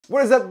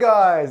What is up,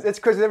 guys? It's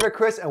Chris,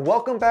 Everydaychris, and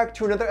welcome back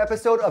to another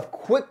episode of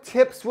Quick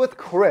Tips with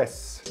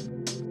Chris.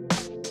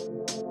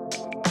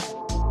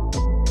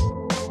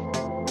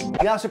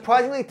 Now,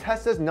 surprisingly,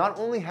 Teslas not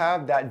only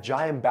have that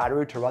giant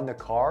battery to run the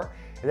car,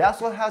 it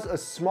also has a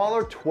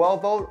smaller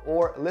 12-volt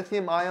or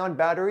lithium-ion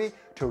battery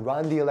to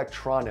run the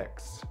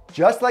electronics.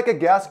 Just like a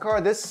gas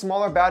car, this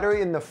smaller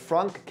battery in the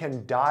frunk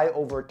can die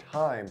over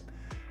time.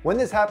 When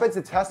this happens,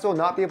 the Tesla will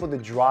not be able to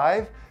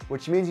drive,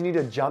 which means you need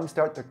to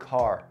jumpstart the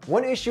car.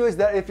 One issue is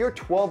that if your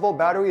 12-volt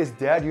battery is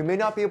dead, you may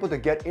not be able to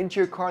get into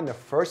your car in the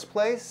first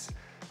place,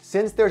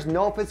 since there's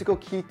no physical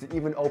key to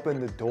even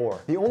open the door.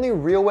 The only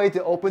real way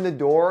to open the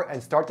door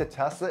and start the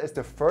Tesla is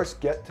to first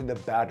get to the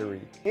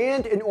battery.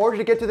 And in order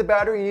to get to the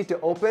battery, you need to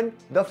open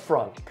the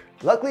frunk.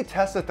 Luckily,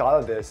 Tesla thought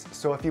of this,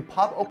 so if you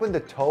pop open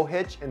the tow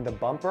hitch in the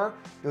bumper,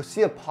 you'll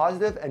see a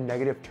positive and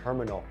negative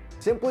terminal.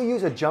 Simply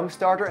use a jump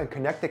starter and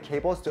connect the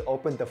cables to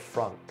open the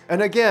frunk.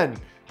 And again,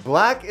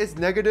 black is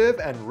negative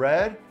and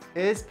red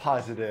is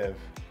positive.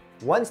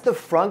 Once the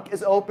frunk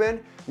is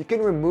open, you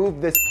can remove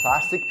this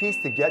plastic piece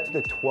to get to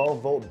the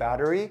 12-volt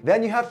battery.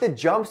 Then you have to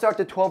jumpstart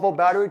the 12-volt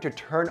battery to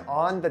turn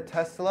on the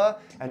Tesla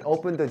and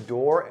open the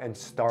door and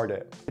start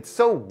it. It's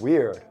so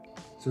weird.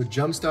 So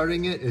jump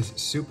starting it is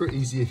super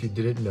easy if you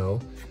didn't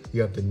know.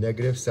 You have the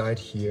negative side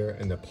here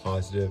and the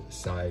positive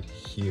side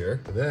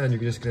here. Then you're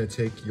just gonna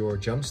take your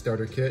jump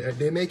starter kit.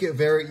 They make it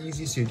very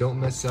easy so you don't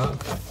mess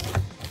up.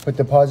 Put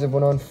the positive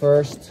one on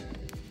first.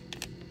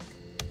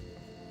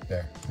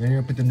 There. Then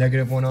you're gonna put the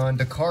negative one on.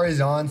 The car is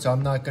on, so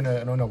I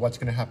don't know what's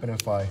gonna happen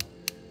if I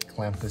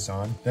clamp this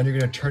on. Then you're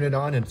gonna turn it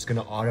on and it's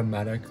gonna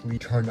automatically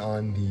turn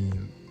on the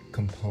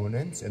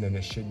components, and then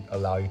it should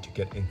allow you to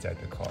get inside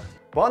the car.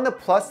 But on the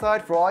plus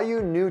side, for all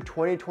you new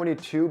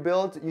 2022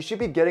 builds, you should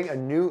be getting a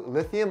new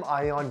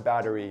lithium-ion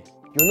battery.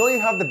 You'll know you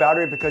have the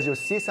battery because you'll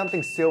see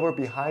something silver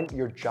behind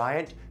your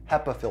giant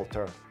HEPA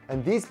filter.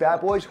 And these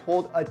bad boys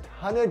hold a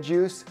ton of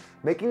juice,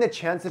 making the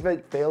chance of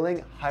it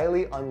failing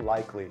highly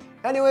unlikely.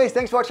 Anyways,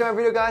 thanks for watching my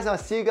video, guys, and I'll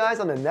see you guys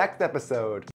on the next episode.